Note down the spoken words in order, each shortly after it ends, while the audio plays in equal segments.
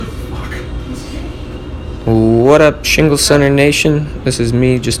What up, Shingle Center Nation? This is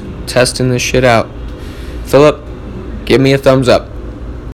me just testing this shit out. Philip, give me a thumbs up.